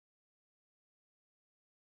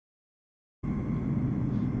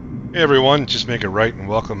Hey everyone, just make it right and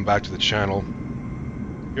welcome back to the channel.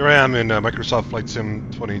 Here I am in Microsoft Flight Sim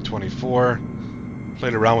 2024.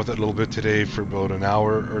 Played around with it a little bit today for about an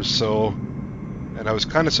hour or so, and I was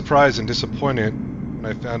kind of surprised and disappointed when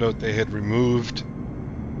I found out they had removed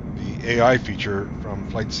the AI feature from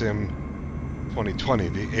Flight Sim 2020,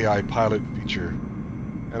 the AI pilot feature.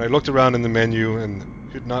 And I looked around in the menu and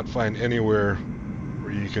could not find anywhere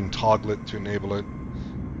where you can toggle it to enable it.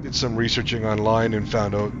 Did some researching online and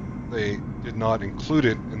found out they did not include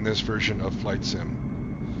it in this version of Flight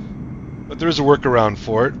Sim. But there's a workaround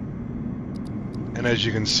for it, and as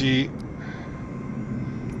you can see,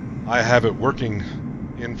 I have it working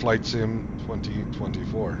in Flight Sim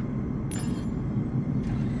 2024.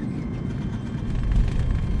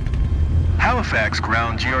 Halifax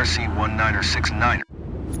ground GRC 1969.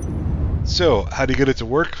 So, how do you get it to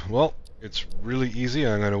work? Well, it's really easy.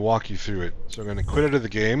 I'm going to walk you through it. So I'm going to quit out of the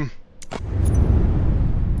game.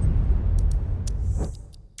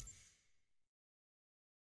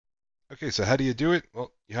 Okay, so how do you do it?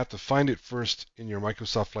 Well, you have to find it first in your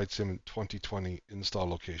Microsoft Flight Sim 2020 install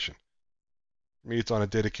location. For me, it's on a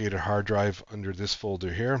dedicated hard drive under this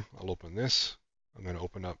folder here. I'll open this. I'm going to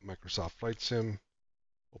open up Microsoft Flight Sim,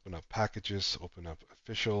 open up Packages, open up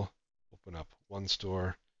Official, open up One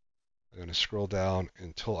Store. I'm going to scroll down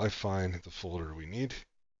until I find the folder we need,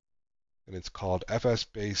 and it's called FS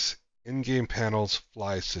Base In-Game Panels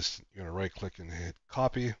Fly Assistant. You're going to right-click and hit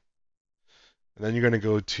Copy, and then you're going to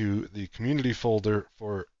go to the Community folder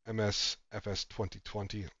for MSFS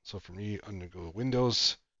 2020. So for me, I'm going to go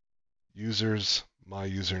Windows, Users, My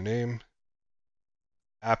Username,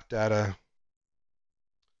 App Data,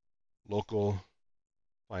 Local,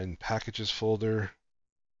 find Packages folder,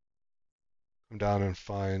 come down and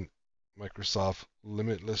find Microsoft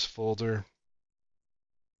Limitless folder.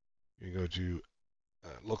 You go to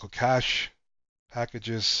Local Cache,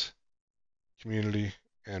 Packages, Community,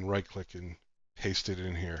 and right-click and paste it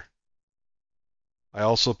in here. I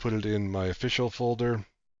also put it in my official folder,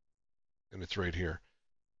 and it's right here.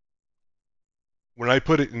 When I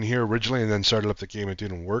put it in here originally and then started up the game, it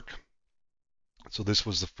didn't work. So this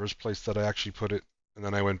was the first place that I actually put it, and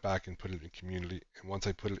then I went back and put it in Community, and once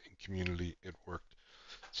I put it in Community, it worked.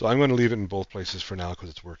 So I'm going to leave it in both places for now because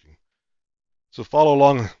it's working. So follow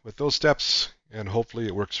along with those steps, and hopefully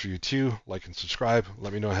it works for you too. Like and subscribe.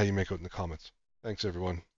 Let me know how you make out in the comments. Thanks, everyone.